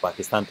امریکنیان دي، خو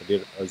پاکستان ته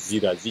ډېر ځي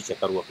راځي،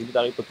 چکر وهي دي، د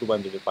هغې په ترو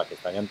باندې ډېر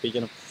پاکستانیان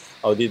پېژنم.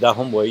 او دې دا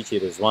هم وایي چې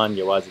رضوان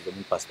یوازې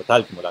زموږ په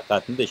هسپتال کې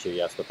ملاقات نه دی شوی،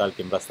 یا هسپتال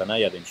کې مرسته نه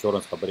یا د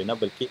انشورنس خبرې نه،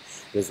 بلکې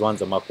رضوان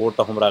زما کور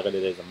ته هم راغلی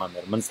دی، زما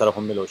مېرمن سره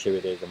هم میلو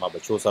شوی دی، زما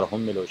بچو سره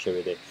هم میلو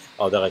شوی دی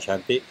او دغه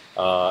شانتې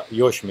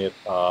یو شمېر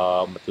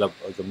مطلب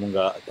زمونږ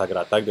تګ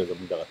راتګ دی،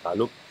 زمونږ دغه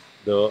تعلق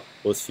د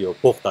اوس یو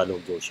پوخ تعلق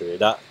جوړ شوی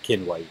دا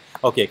کین وایي.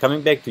 Okay,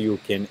 coming back to you,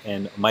 Ken,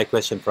 and my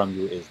question from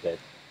you is that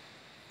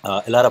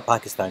a lot of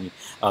Pakistani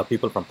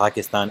people from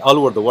Pakistan, all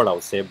over the world, I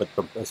would say, but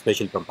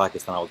especially from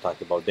Pakistan, I will talk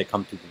about. They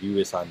come to the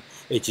US on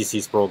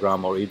HEC's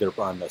program or either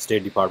on the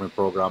State Department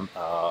program,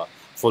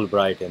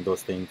 Fulbright, and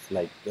those things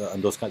and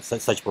those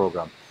such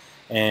program.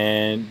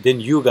 And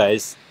then you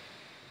guys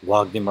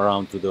walk them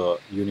around to the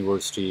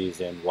universities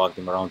and walk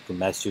them around to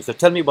Massachusetts. So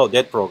tell me about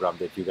that program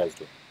that you guys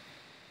do.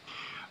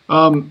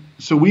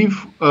 So we've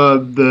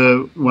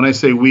when I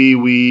say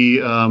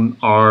we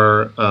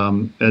are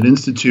an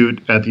institute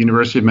at the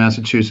University of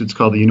Massachusetts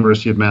called the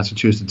University of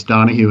Massachusetts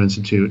Donahue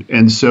Institute,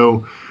 and so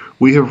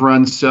we have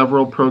run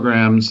several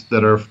programs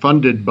that are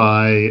funded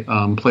by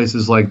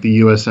places like the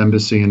U.S.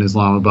 Embassy in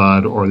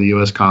Islamabad or the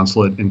U.S.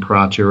 Consulate in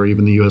Karachi or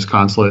even the U.S.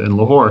 Consulate in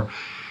Lahore.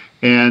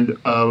 And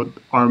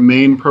our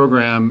main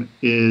program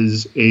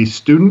is a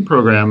student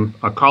program,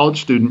 a college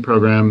student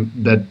program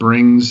that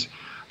brings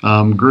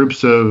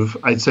groups of,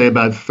 I'd say,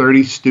 about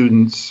 30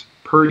 students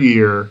per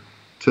year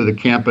to the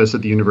campus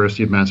at the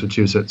University of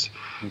Massachusetts.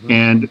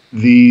 And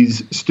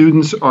these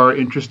students are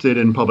interested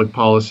in public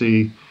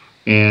policy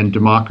and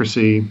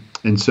democracy.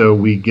 And so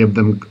we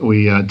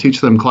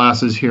teach them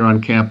classes here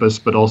on campus,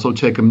 but also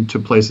take them to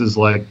places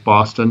like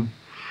Boston,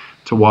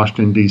 to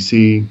Washington,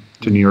 D.C.,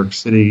 to New York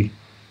City,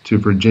 to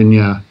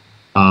Virginia,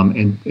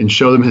 and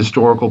show them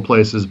historical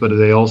places, but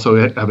they also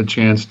have a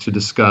chance to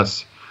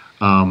discuss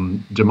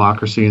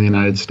democracy in the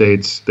United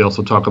States. They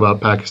also talk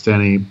about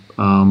Pakistani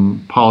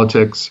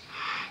politics.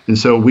 And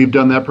so we've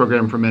done that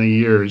program for many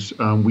years.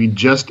 We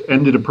just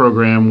ended a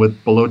program with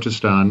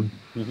Balochistan,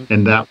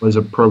 and that was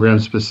a program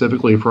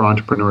specifically for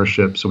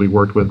entrepreneurship. So we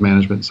worked with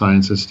management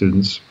sciences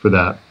students for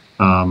that.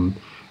 And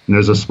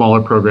there's a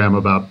smaller program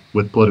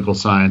with political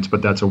science,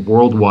 but that's a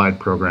worldwide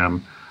program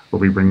where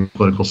we bring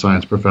political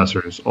science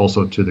professors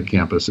also to the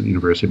campus at the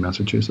University of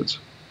Massachusetts.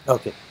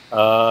 Okay.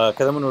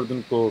 کدمون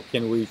اردوونکو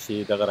کین وایي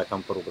چې دغه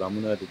رقم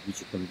پروګرامونه د دوی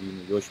چې کوم دي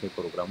نو یو شمېر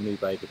پروګرامونه یې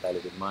پای کې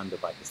طالب علمان د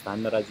پاکستان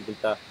نه راځي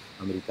دلته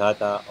امریکا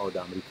ته او د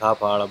امریکا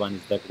په اړه باندې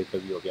زده کړې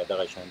کوي او بیا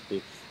دغه شانتې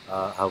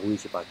هغوی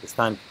چې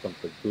پاکستان کې کوم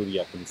کلتور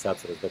یا کوم حساب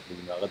سره زده کړي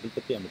نو هغه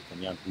دلته کې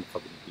امریکایان هم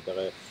خبرې کوي.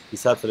 دغه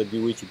حساب سره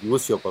دوی وایي چې دوی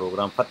اوس یو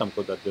پروګرام ختم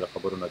کړو د ډېرو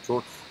خبرو نه جوړ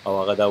او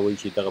هغه دا وایي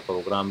چې دغه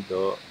پروګرام د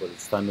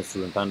بلوچستان نه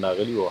سټوډنټان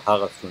راغلي او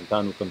هغه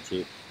سټوډنټانو کوم چې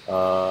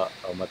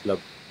مطلب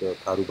د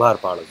کاروبار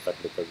په اړه زده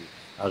کړې کوي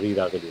هغوی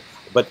راغلي.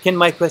 But Ken,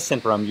 my question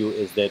from you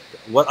is that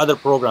what other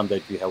program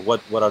that you have,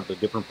 what are the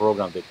different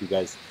programs that you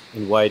guys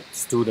invite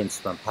students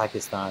from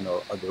Pakistan or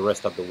the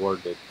rest of the world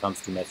that comes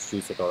to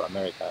Massachusetts or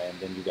America and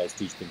then you guys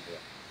teach them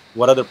here?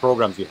 What other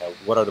programs you have?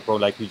 What are the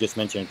programs, like you just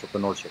mentioned,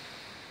 entrepreneurship?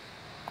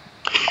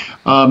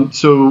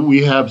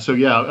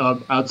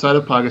 Outside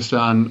of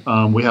Pakistan,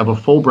 we have a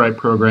Fulbright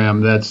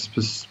program that's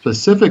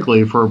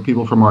specifically for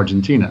people from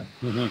Argentina.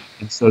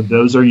 And so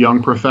those are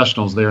young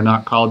professionals. They are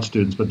not college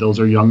students, but those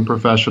are young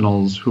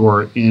professionals who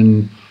are in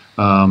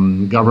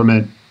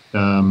government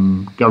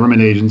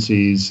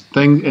agencies.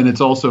 And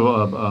it's also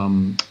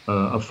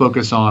a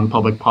focus on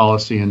public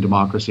policy and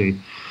democracy.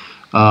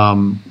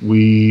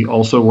 We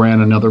also ran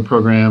another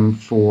program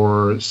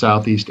for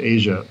Southeast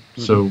Asia.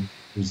 So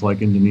it was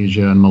like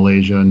Indonesia and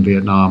Malaysia and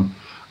Vietnam.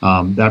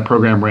 That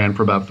program ran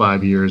for about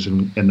 5 years, and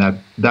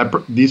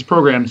these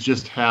programs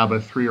just have a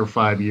 3 or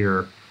 5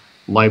 year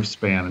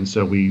lifespan, and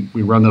so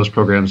we run those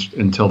programs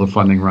until the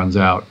funding runs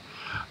out.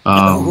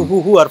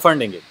 Who are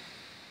funding it?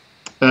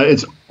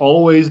 It's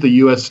always the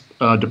U.S.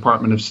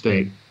 Department of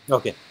State.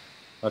 Okay.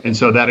 And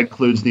so that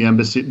includes the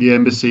embassy. The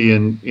embassy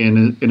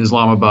in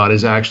Islamabad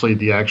is actually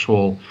the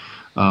actual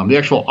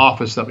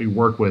office that we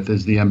work with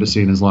is the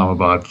embassy in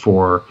Islamabad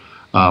for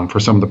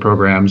some of the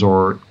programs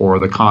or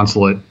the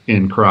consulate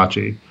in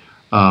Karachi.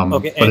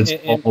 Okay, and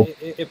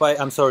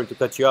I'm sorry to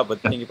cut you off, but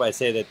I think if I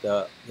say that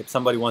if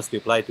somebody wants to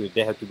apply to it,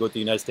 they have to go to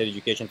the United States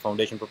Education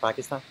Foundation for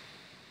Pakistan?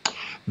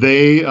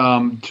 They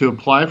to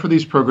apply for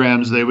these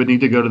programs, they would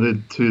need to go to the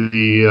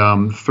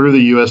through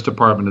the U.S.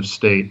 Department of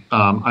State.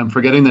 I'm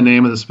forgetting the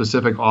name of the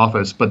specific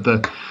office, but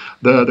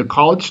the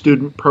college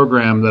student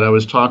program that I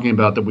was talking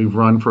about that we've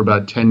run for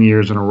about 10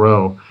 years in a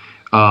row,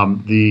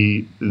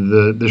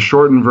 the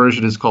shortened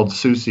version is called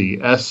SUSI,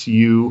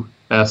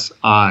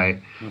 SUSI,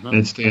 and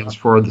it stands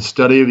for the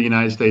Study of the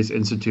United States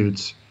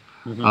Institutes,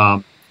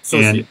 and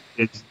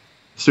it's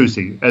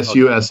SUSI,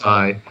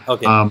 SUSI.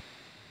 Okay.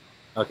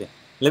 Okay.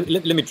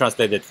 Let me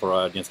translate that for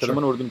our audience. کله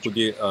من اردن کو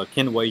دی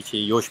کین وای چې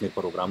یو شمېر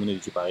پروګرامونه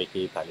چې پاره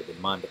کې طالب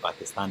علمان د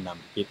پاکستان نه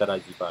امریکې ته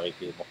راځي پاره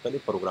کې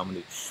مختلف پروګرامونه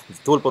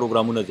ټول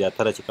پروګرامونه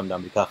زیاتره چې کوم د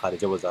امریکا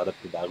خارجه وزارت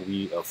کې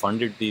داغوي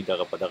فانډډ دي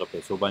دغه په دغه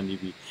پیسو باندې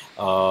وي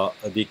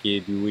د کې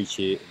دی وی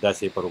چې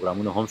داسې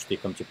پروګرامونه هم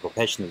شته کوم چې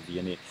پروفیشنل دي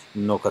یعنی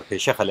نوکر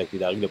پیشه خلک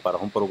دي داغي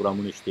لپاره هم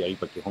پروګرامونه شته هغه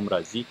پکې هم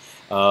راځي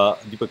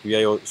دی پکې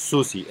یو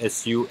سوسی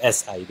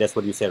SUSI. That's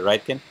what you said,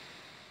 right, Ken?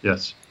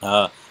 Yes.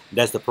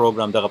 That's the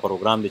program. دغه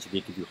پروګرام دی چې د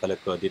کې خلک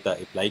دیتا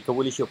اپلای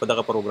کولی شي او په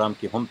دغه پروګرام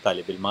کې هم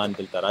طالب علمان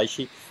دلته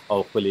راشي او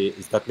خپل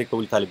زده کړې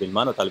کوي طالب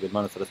علمان او طالب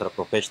علمان سره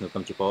پروفیشنل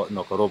کوم چې په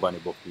نوکرو باندې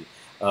بوخت دي.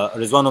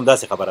 رضوان هم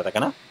داسې خبره ده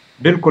کنه؟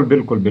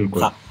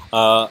 بالکل.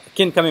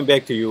 Ken, coming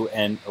back to you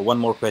and one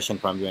more question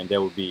from you, and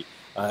that would be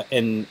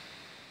in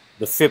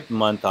the 5th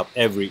month of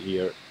every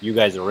year you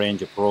guys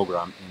arrange a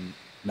program in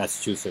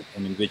Massachusetts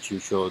and in which you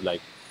show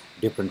like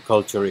different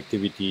culture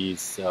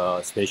activities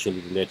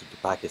especially related to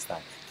Pakistan.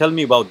 Tell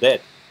me about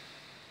that.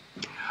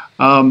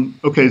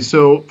 Okay, so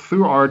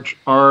through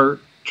our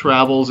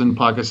travels in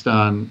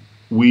Pakistan,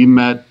 we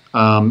met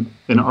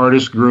an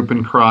artist group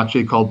in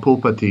Karachi called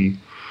Pulpati,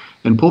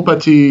 and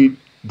Pulpati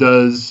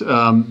does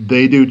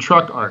they do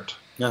truck art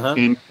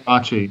in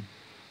Karachi,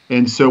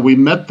 and so we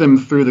met them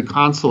through the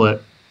consulate,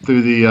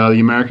 through the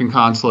American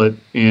consulate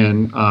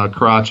in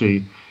Karachi,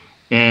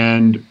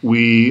 and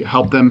we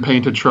helped them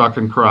paint a truck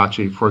in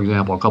Karachi, for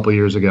example, a couple of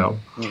years ago.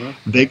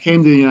 They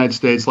came to the United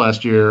States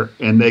last year,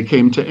 and they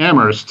came to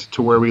Amherst,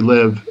 to where we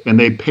live, and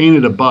they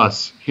painted a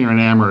bus here in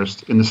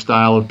Amherst in the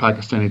style of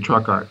Pakistani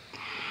truck art.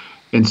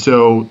 And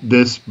so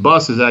this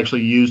bus is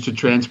actually used to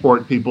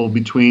transport people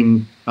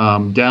between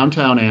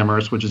downtown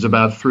Amherst, which is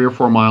about 3 or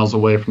 4 miles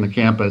away from the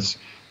campus,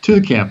 to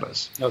the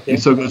campus. Okay. And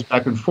so it goes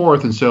back and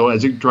forth, and so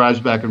as it drives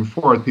back and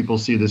forth, people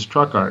see this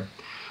truck art.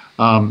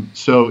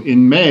 So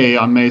in May,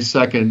 on May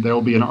 2nd, there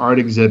will be an art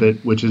exhibit,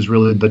 which is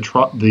really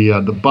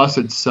the bus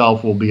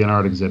itself will be an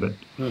art exhibit.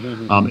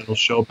 It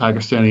will show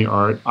Pakistani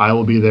art. I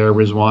will be there.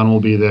 Rizwan will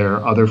be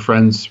there. Other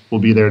friends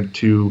will be there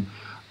to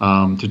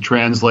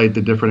translate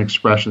the different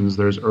expressions.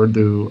 There's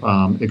Urdu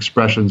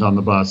expressions on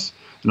the bus,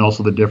 and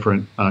also the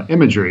different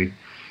imagery.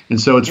 And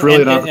so it's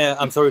really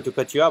I'm sorry to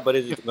cut you off, but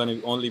is it going to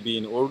only be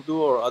in Urdu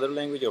or other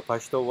language or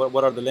Pashto?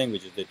 What are the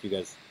languages that you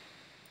guys?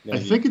 I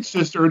think it's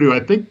just Urdu. I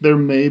think there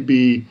may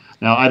be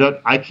now.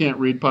 I can't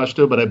read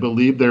Pashto, but I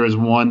believe there's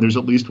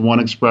at least one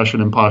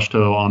expression in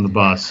Pashto on the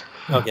bus.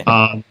 Okay.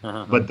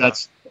 But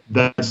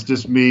that's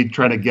just me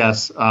trying to guess.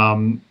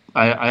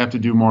 I have to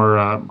do more.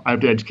 I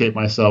have to educate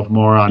myself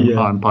more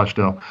on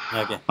Pashto.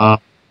 Okay.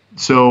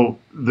 So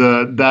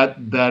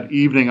that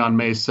evening on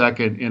May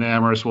 2nd in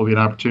Amherst will be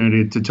an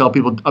opportunity to tell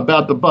people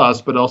about the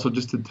bus, but also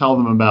just to tell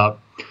them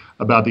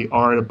about the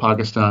art of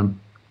Pakistan.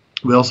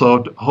 We also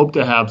hope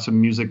to have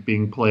some music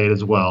being played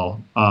as well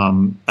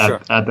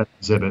at that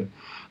exhibit.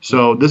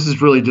 So this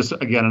is really just,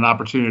 again, an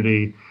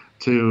opportunity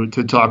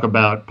to talk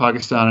about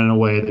Pakistan in a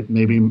way that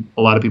maybe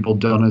a lot of people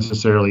don't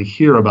necessarily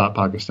hear about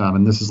Pakistan.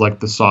 And this is like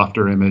the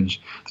softer image,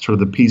 sort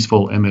of the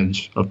peaceful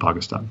image of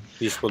Pakistan.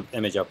 Peaceful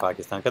image of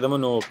Pakistan.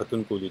 کدمنو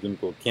پتونکو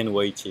لیدونکو کین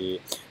وای چې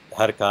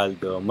هر کال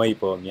د مې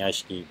په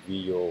میاشت کې دوی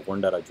یو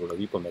غونډه را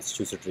جوړوي په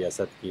میساچوسټ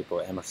ریاست کې په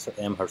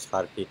امهرست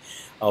ښار کې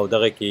او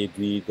دغه کې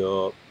دوی د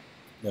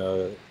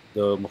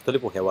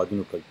مختلفو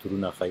هیوادونو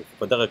کلتورونه ښایي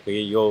په دغه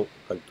کې یو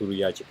کلتور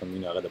یا چې کوم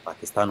هغه د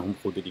پاکستان هم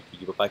ښودل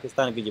کېږي په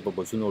پاکستان کې چې په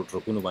بسونو او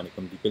ټرکونو باندې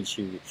کوم لیکل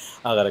شوي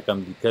هغه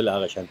رقم لیکل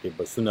هغه شانتې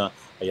بسونه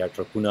یا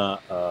ټرکونه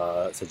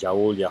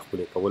سجاول یا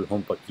ښکلي کول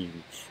هم پکې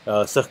وي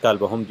سږ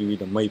کال به هم دوی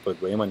د مې په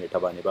 2مه نیټه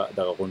باندې به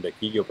دغه غونډه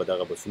کېږي او په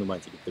دغه بسونو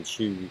باندې لیکل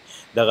شوي وي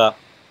دغه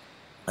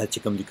چې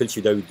کوم لیکل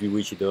شوي دا دوی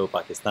وایي چې د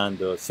پاکستان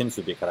د سند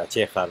صوبې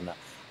کراچۍ ښار نه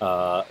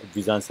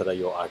دوی ځان سره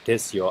یو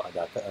آرټسټ یو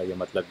اداکار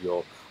یا مطلب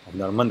یو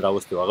هنرمند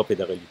راوستي او هغه په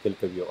دغه لیکل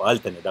کوي او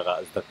هلته نه دغه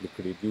زده کړې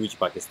کړي دي چې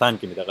پاکستان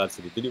کې مې دغه څه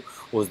لیدلي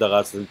اوس دغه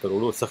څه دلته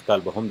وروړو سږ کال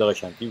به هم دغه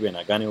شانتي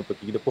ویناګانې هم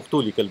پکې د پښتو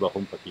لیکل به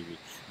هم پکې وي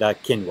دا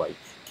کین وایي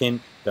کین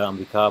د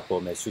امریکا په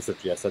میساچوسټ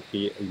ریاست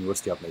کې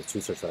یونیورسيټي اف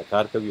میساچوسټ سره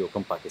کار کوي او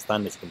کوم پاکستان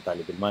نه کوم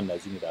طالب علمان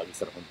ناظرین د هغې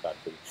سره هم کار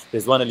کوي.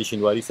 رضوان علي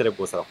شینواری سره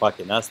په سره خوا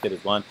کې ناست دی.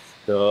 رضوان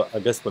د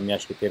اګست په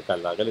میاشت کې تیر کال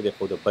راغلی دی،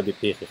 خو د بدې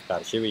پیښې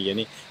ښکار شوی،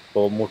 یعنی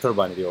په موټر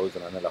باندې یو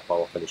زنانه لخوا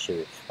وهلی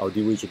شوی او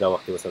دوی وایي چې دا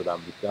وخت ورسره د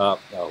امریکا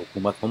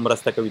حکومت هم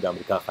مرسته کوي. د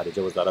امریکا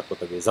خارجه وزارت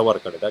ورته ویزه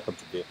ورکړې ده، کوم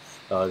چې د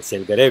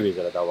سیلګرۍ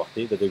ویزه ده. دا وخت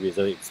د دوی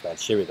ویزه ایکسپایر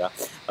شوې ده،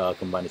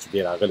 کوم باندې چې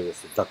دی راغلی د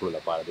زده کړو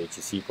لپاره د ایچ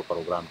سی په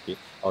پروګرام کې،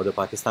 او د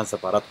پاکستان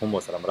سفارت هم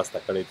ورسره مرسته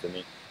کړې.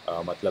 ځینې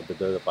مطلب د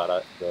ده لپاره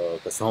د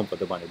که څه هم په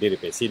ده باندې ډېرې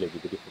پیسې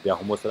لګېدلي، خو بیا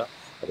هم ورسره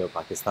د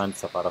پاکستان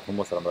سفارت هم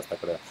ورسره مرسته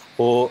کړې.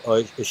 خو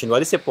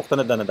شینواري صاحب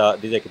پوښتنه ده نه دا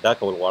دې ځای کې دا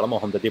کول غواړم او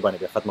هم د دې باندې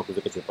بیا ختمه کړو،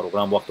 ځکه چې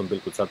پروګرام وخت هم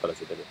بلکل سر ته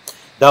رسېدلی.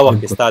 دا وخت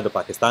کې ستا د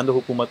پاکستان د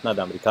حکومت نه،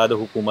 د امریکا د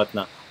حکومت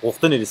نه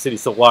غوښتنې د سري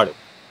څه غواړې؟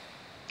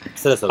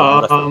 سره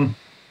مرسته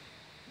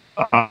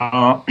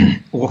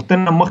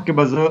غوښتنه مخکې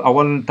به زه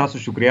اول تاسو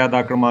شکریا ادا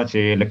کړم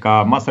چې لکه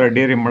ما سره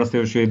ډېرې مرستې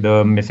وشوې. د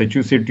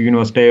میساچوسټ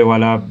یونیورسټۍ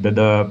والا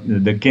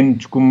د کین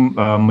کوم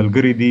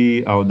ملګري دي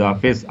او د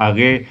افیس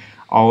هغې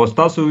او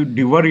ستاسو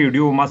ډیوه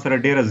ریډیو ما سره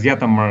ډېره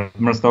زیاته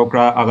مرسته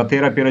وکړه. هغه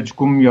تېره پیره چې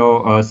کوم یو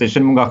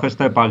سیشن مونږ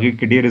اخیستی په هغې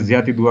کې ډېرې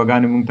زیاتې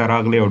دعاګانې مونږ ته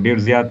راغلې او ډېر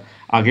زیات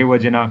هغې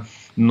وجې نه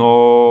نو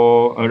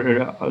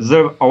زه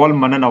اول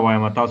مننه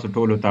وایم تاسو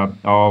ټولو ته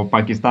او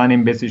پاکستان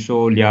ایمبیسي شو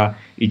یا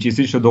ایچ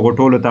سی شو دغو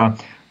ټولو ته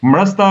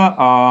مرسته.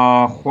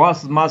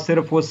 خاص ما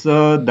صرف اوس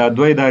د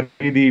دوه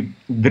ادارې دي،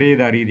 درې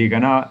ادارې دي که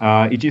نه،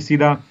 ایچ سی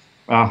ده،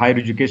 هایر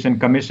ایجوکیشن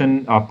کمیشن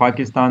اف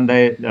پاکستان دی،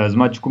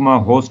 زما چې کومه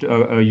هوسټ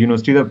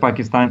یونیورسټي د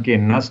پاکستان کې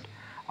نسټ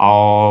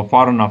او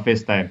فارن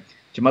افیس دی،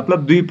 چې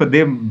مطلب دوی په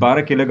دې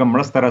باره کې لږه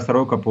مرسته را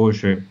سره وکړه پوه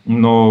شوې.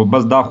 نو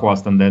بس دا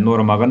خواستم دی،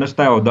 نور هم هغه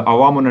نشته او د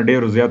عوامو نه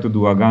ډېرو زیاتو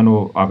دعاګانو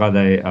هغه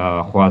دی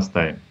خواست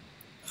دی.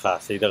 ښه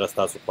صحیح، دغه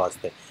ستاسو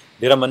خواست دی.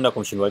 ډیره مننه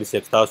کوم شینواری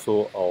صاحب تاسو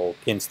او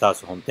کین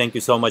تاسو هم. Thank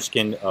you so much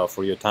Ken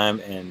for your time,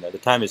 and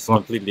the time is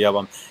completely up,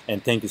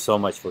 and thank you so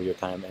much for your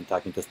time and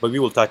talking to us, but we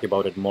will talk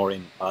about it more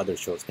in other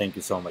shows. Thank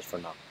you so much for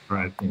now.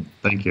 Right,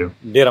 thank you.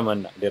 ډیره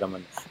مننه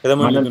کله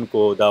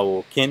موږ دا و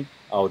کین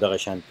او دغه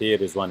شانتي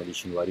رضوان علي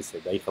شینواری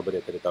صاحب دای خبرې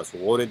ترې تاسو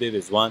واورېدې.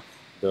 رضوان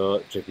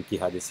د ټرېفیکي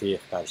حادثې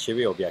ښکار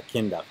شوی او بیا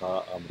کین دغه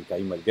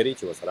امریکایي ملګري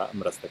چې ورسره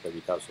مرسته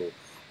کوي. تاسو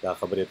دا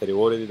خبرې ترې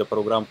واورېدې. د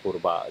پروګرام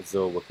کوربه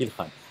زه وکیل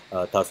خان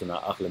تاسو نه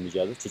اخلم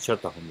اجازه چې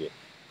چېرته هم وي،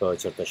 که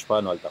چېرته شپه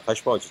نو هلته ښه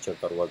شپه او چې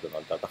چېرته ورځ نو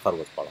هلته ښه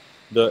ورځ پړه.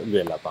 د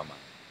لوی الله په امان.